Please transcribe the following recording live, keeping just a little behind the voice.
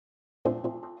Always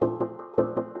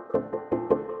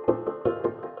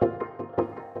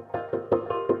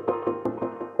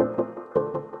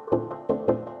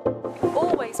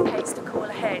pays to call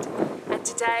ahead, and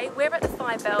today we're at the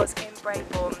Five Bells in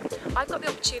Brabourne. I've got the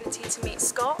opportunity to meet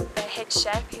Scott, their head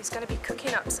chef, who's going to be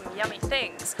cooking up some yummy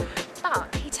things,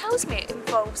 but he tells me it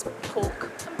involves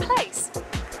pork and plaice.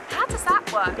 How does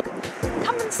that work?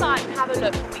 Come inside and have a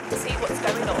look and we can see what's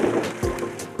going on.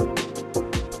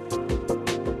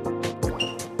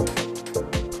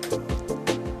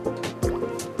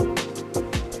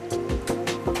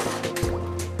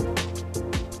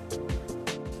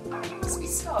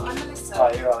 Scott, I'm Melissa.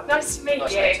 Hi, you're right. Nice to meet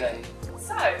nice you. To meet you.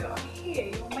 So, I hear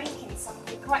you're making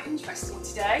something quite interesting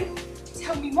today.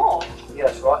 Tell me more. Yeah,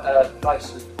 that's right.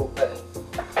 Plaice and Pork Belly.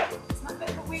 Isn't that a bit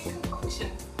of a weird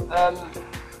concoction?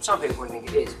 Some people would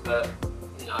think it is, but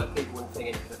you know, people wouldn't think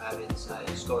anything of having, say,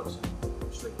 scallops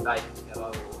and string bacon together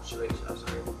or chorizo. So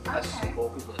that's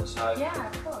pork, isn't it? So yeah,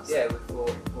 of course. yeah, we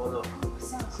thought, why not? Oh,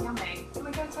 sounds yummy. Can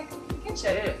we go and take a look in the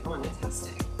kitchen? Yeah, come on.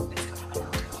 Fantastic. Let's go have a look.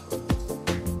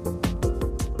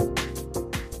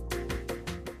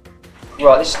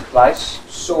 Right, this is the plaice,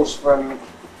 sourced from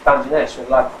Bangladesh, with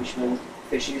local fishermen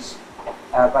fishes.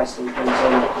 Basically brings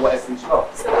in whatever he's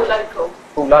got. So all local?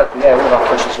 All local, yeah, all our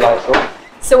fish is local.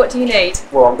 So what do you need?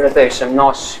 Well, I'm going to do some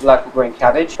nice local green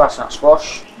cabbage, butternut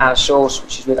squash, and a sauce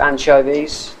which is with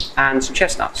anchovies and some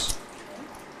chestnuts.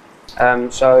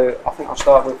 So I think I'll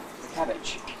start with the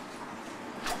cabbage.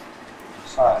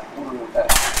 So, what I'm going to do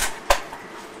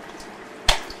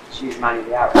is use mainly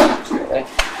the arrows, really.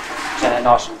 So they're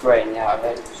nice and green, the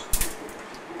arrows.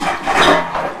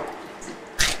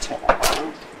 Take that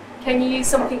down. Can you use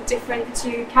something different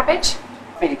to cabbage?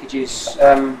 I think you could use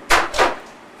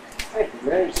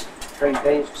green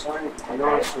beans or something, or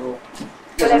nice, or it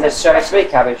doesn't necessarily have to be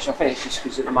cabbage. I think it's just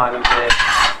because at the moment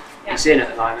it's in at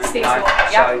the moment. Seasonal,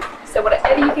 yeah. So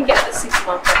whatever you can get at the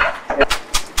supermarket.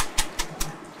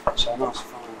 So nice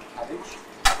fine cabbage.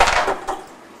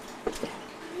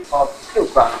 I've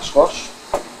peeled butternut squash.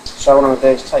 So what I'm going to do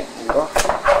is take them off.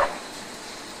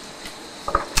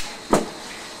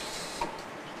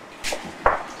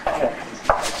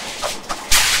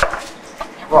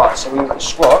 Right, so we've got the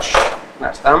squash,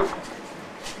 that's done.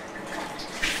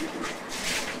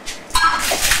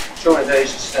 So what I'm going to do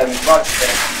is just roast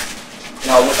it in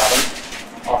our wood oven,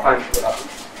 our fancy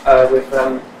wood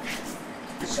oven,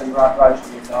 with some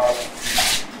roasted garlic.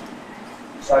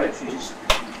 So literally just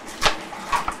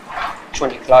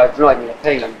 20 cloves, not even going to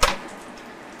peel them.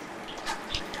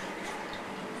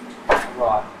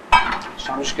 Right, so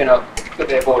I'm just going to put a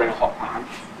bit of oil in a hot pan.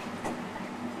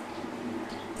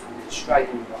 Straight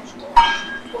in the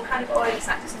squash. What kind of oil is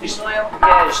that? Just oil?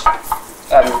 Yeah, just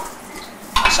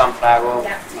sunflower oil.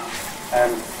 Yeah.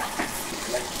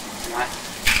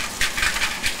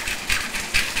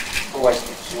 Always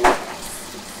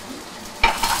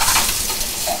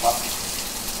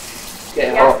get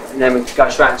it hot, and then we go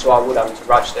straight into our wood oven to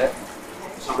roast it.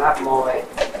 So I'm going to have my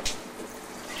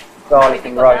garlic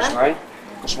and rosemary.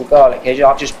 Got some garlic here.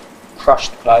 I've just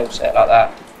crushed the cloves there like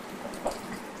that.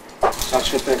 So I'm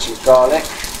just going to put in some garlic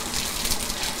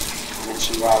and then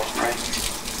some rosemary.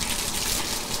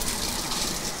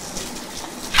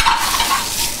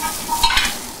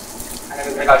 And then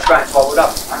we're going to go straight into our wood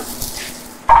oven. Right?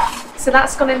 So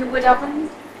that's gone in the wood oven?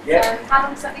 Yeah. How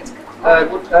long does that need to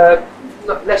cook?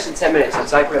 Not less than 10 minutes, I'd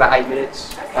say, probably about 8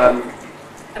 minutes. Okay.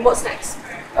 And what's next?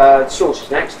 The sauce is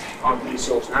next. I'm putting the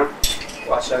sauce now.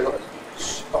 Right, so we've got the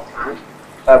stock pan.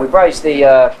 We braised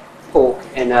the pork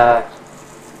in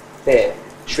beer,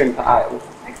 shrimp ale.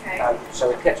 Okay. So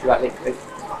we've kept all that liquid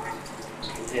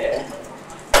in here,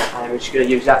 and we're just going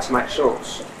to use that to make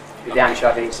sauce with the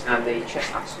anchovies and the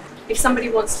chestnuts. If somebody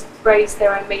wants to braise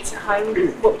their own meat at home,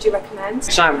 what would you recommend?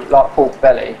 Same like pork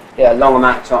belly, yeah, a long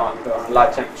amount of time, but on a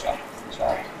low temperature.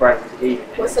 So braise it evenly.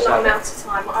 What's a long amount of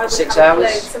time? I would 6 have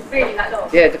hours. So really that long?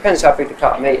 Yeah, it depends how big the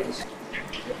cut of meat is.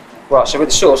 Right, so with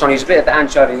the sauce, I use a bit of the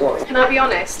anchovy oil. Can I be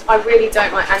honest? I really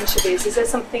don't like anchovies. Is there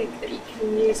something that you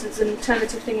can use as an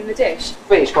alternative thing in the dish? I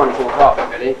think it's kind of all right,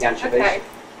 really, the anchovies. Okay.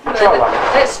 Try one.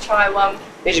 Let's try one.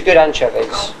 These are good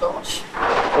anchovies. Oh gosh.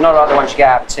 They're not like the ones you get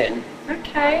out of a tin.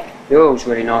 Okay. The oil's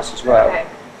really nice as well. Okay.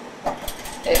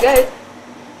 There you go.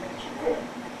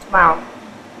 Wow.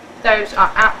 Those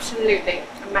are absolutely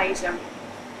amazing.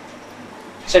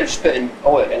 Instead of just putting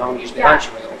oil in, I'm using the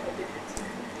anchovy oil.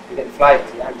 You get the flavour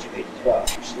of the anchovies as well.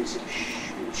 Just this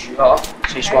shallot. So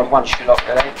you just want one shallot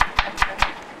really.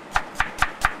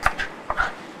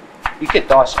 You could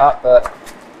dice it up, but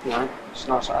you know, it's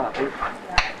nice like that, I think.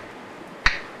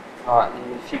 Alright,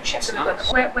 and a few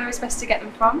chestnuts. Where is best to get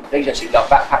them from? These are actually like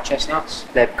backpack chestnuts.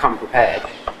 They've come prepared.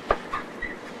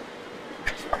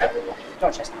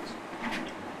 Dry chestnuts.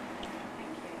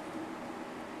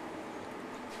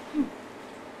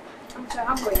 I'm so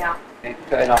hungry now. We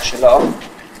put in our shallot.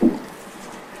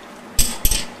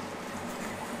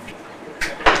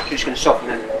 Just going to soften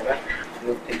it a little bit. A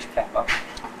little pinch of pepper.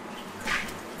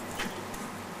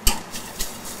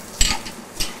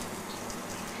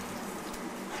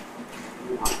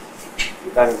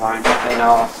 Very fine. And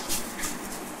our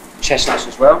chestnuts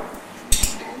as well.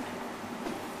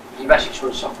 You've actually just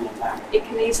want to soften them down. It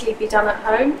can easily be done at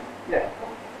home. Yeah.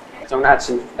 So I'm going to add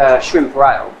some shrimp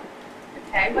ale.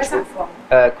 Okay, where's that from?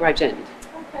 Gravesend.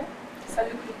 Okay. So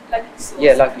local sauce.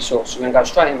 Yeah, local sauce. So we're going to go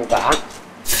straight in with that.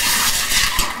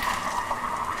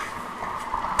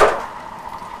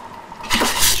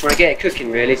 Just want to get it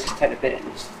cooking really, just take the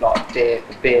bitterness, like the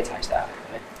beer taste out of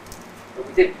it.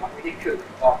 Really. But we did cook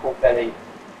our pork belly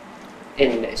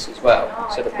in this as well, oh,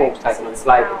 so the okay. pork's taken on the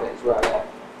flavour of it as well. Yeah.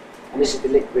 And this is the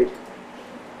liquid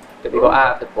that we got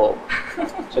out of the pork.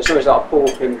 So it's almost like a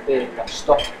pork and beer, like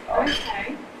stock.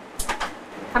 Okay.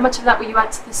 How much of that will you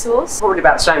add to the sauce? Probably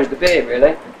about the same as the beer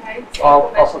really. Okay. So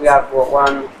I'll probably have what,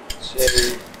 1,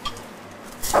 2,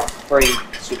 3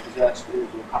 soup dessert spoons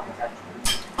and a couple of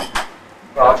vegetables.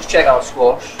 Right, I'll just check our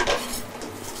squash.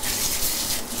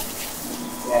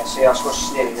 Yeah, see our squash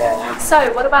is nearly there now.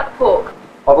 So, what about the pork?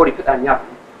 I've already put that in the oven.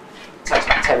 It takes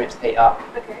like 10 minutes to heat up.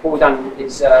 Okay. What we've done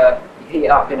is heat it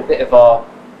up in a bit of our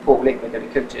pork liquid that we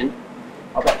cooked in.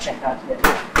 I'll better check out a bit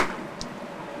more.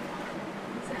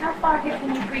 So how far ahead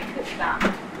can you pre-cook that?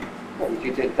 What you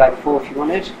could do the day before if you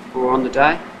wanted, or on the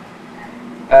day.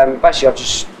 Basically I'll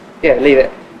just leave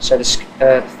it so the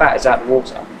fat is out of the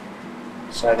water.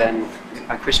 So then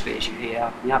how crispy as you heat it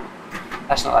up in the oven.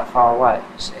 That's not that far away,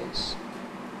 see, it's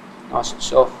nice and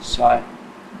soft, so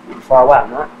not far away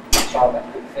on that. So I'll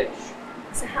better cook fish.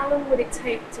 So how long would it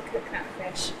take to cook that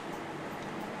fish? Do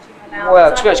you allow,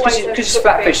 Well, to be honest, because it's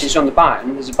flat fish, it's on the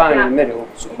bone, there's a bone in the middle,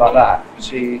 sort of like that.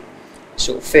 So you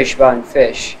sort of fish, bone,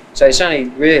 fish. So it's only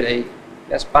really,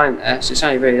 that's bone there, so it's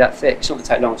only really that thick. It's not going to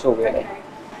take long at all, really. Okay.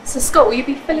 So Scott, will you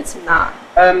be filleting that?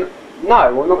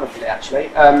 No, we're not going to fillet actually.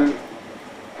 I'm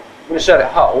going to serve it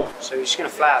whole, so we're just going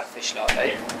to flour the fish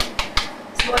lightly.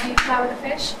 So why do you flour the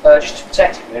fish? Just to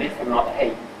protect it really from like the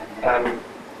heat.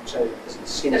 So the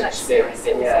skin is clear and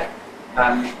thin, yeah.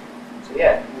 So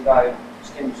yeah, we'll go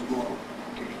skim some oil.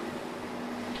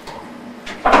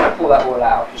 I'm going to pull that oil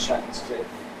out just so it's clear. Do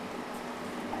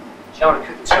you don't want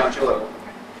to cook in too much oil?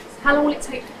 So how long will it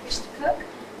take for the fish to cook?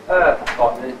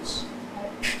 5 minutes.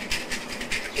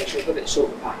 So just a little bit of salt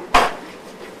in the pan.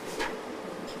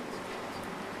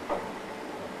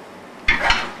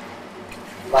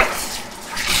 Like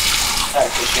that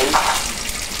fish in.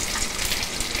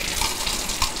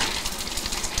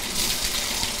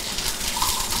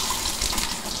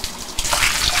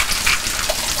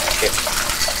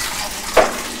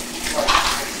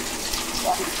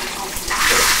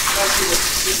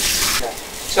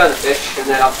 Turn the fish and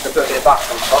then I'll put a bit of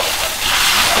butter on top.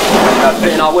 Put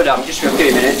it in our wood oven just for a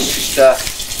few minutes, just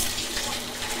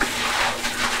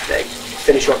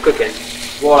finish off cooking.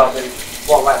 While I wait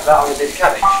for that, I'm going to do the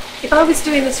cabbage. If I was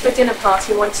doing this for a dinner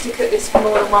party and wanted to cook this for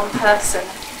more than one person,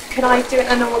 could I do it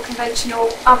in a normal conventional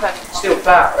oven? Still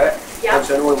flour it Yeah.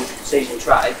 onto an oil seasoned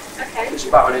tray. Okay. Put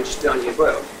some butter on it and just put it on your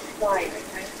grill. Right,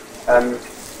 okay. And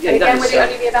again, would it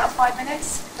only be about 5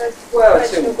 minutes for well,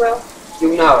 conventional grill?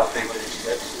 You'll know, I think, when it's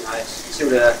good. You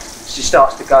know, it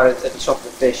starts to go at the top of the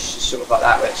fish, sort of like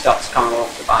that, where it starts to come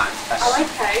off the bone. That's, Oh,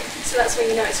 okay. So that's when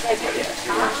you know it's ready. yeah, it's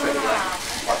ready, yeah.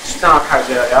 Right, just done our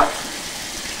cabbage earlier.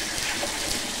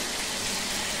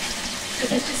 Is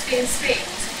this just being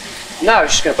steamed? No,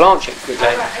 it's just going to blanch it quickly.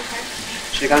 Oh, right, okay.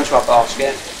 So you go into our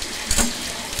basket.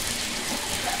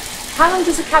 How long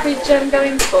does a cabbage go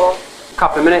in for? A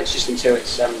couple of minutes, just until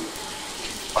it's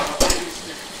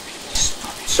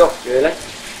soft, really.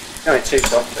 Don't make it too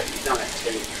soft, but you don't make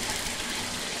it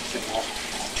too hot.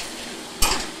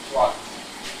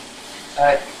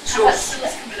 Right. Sauce.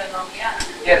 Sauce coming along, yeah.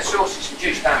 Yeah, the sauce is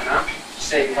reduced down now.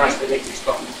 See, once the liquid's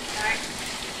gone. Okay.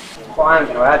 What I'm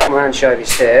going to add my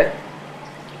anchovies here.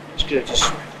 Just going to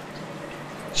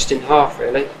just in half,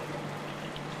 really.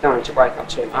 Don't want it to break up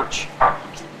too much.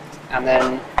 And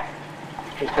then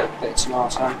we'll put a bit of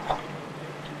tomato.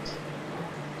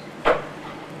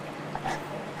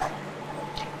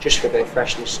 Just for a bit of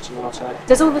freshness, tomato.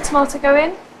 Does all the tomato go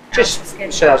in? Just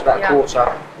so that's about a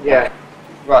quarter. Yeah.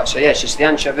 Right, so yeah, it's just the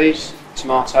anchovies,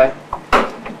 tomato.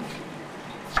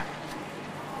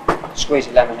 Squeeze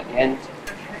a lemon at the end.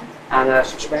 And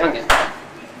some spring onion.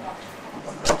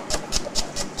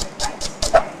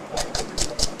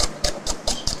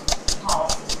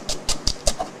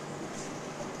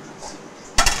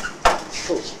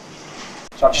 course.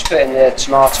 So I've just put in the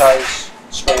tomatoes,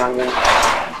 spring onion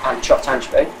and chopped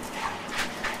anchovy.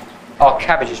 Our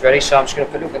cabbage is ready, so I'm just going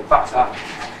to put a little bit of butter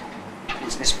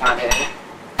into this pan here.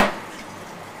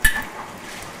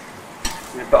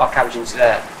 I'm going to put our cabbage into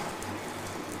there.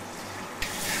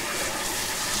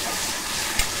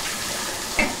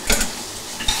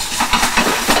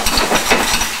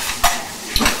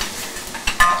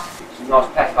 Some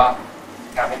nice pepper,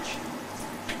 cabbage.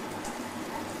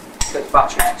 Put the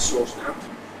butter into the sauce now.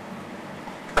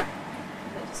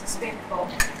 Just a spoonful.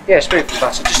 Yeah, a spoonful of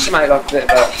butter, just to make like a bit of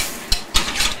a,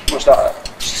 almost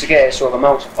like just to get it sort of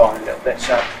emulsifying a little bit,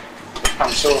 so the pan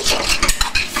sauce.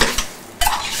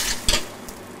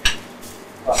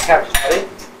 Right, the cabbage is ready.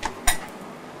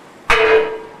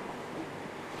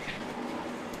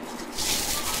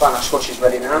 Butternut squash is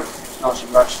ready now, it's nice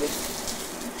and roasted.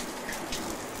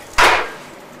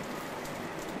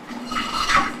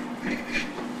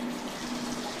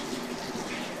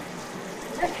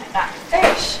 Look at that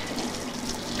fish.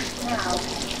 Wow.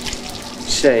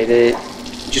 See,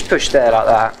 just push there like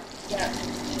that. Yeah.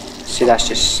 See, that's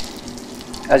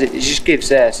just, as it just gives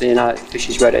there, so you know the fish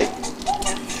is ready.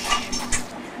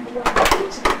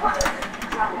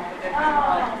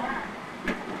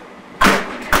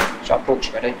 So our pork's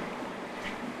ready.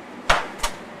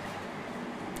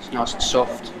 It's nice and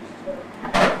soft.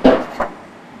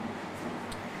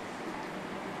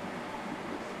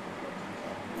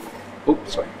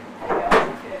 Oops, sorry.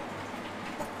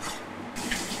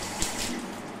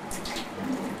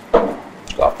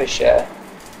 Got our fish here.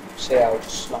 See how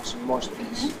it's nice and moist it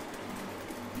is.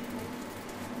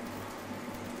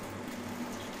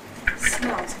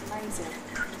 Smells amazing.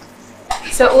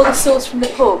 So all the sauce from the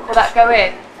pork, will that go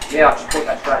in? Yeah, I'll just put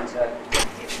that straight into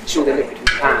it's all the liquid in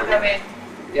the Go pan. in.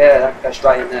 Yeah, that can go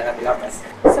straight in there, that'd be lovely.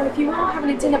 So if you are having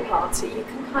a dinner party, you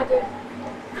can kind of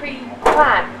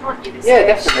pre-plan, can't you? This Yeah,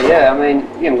 dish? definitely, yeah. I mean,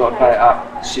 you haven't got to play it up.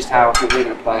 It's just how I think we're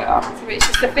going to play it up. So it's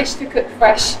just the fish to cook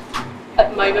fresh at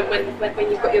the moment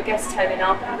when you've got your guests turning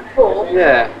up, and the pork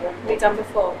Yeah, we've done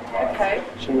before. Okay.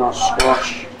 some nice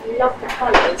squash. I love the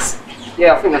colours.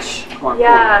 Yeah, I think that's quite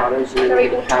Yeah, cool colours. And then very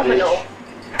the cabbage. autumnal.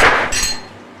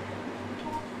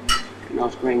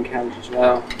 Nice green cabbage as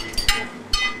well.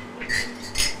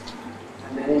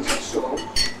 And then into the sauce.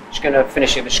 Just going to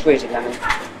finish it with a squeeze of lemon.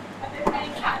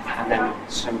 And then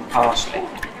some parsley.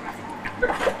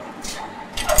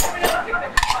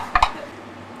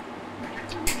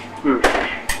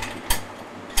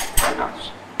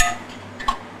 Nice.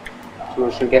 So we're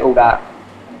just going to get all that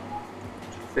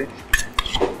fish.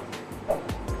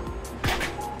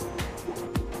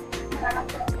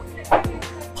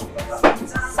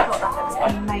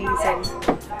 Amazing.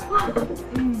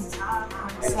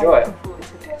 Enjoy it.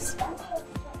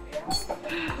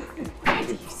 Where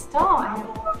do you start?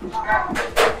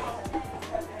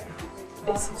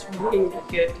 This is really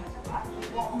good.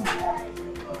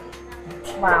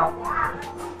 Wow.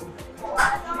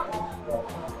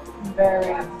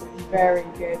 Very, very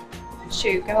good.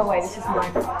 Shoo, go away, this is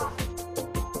mine.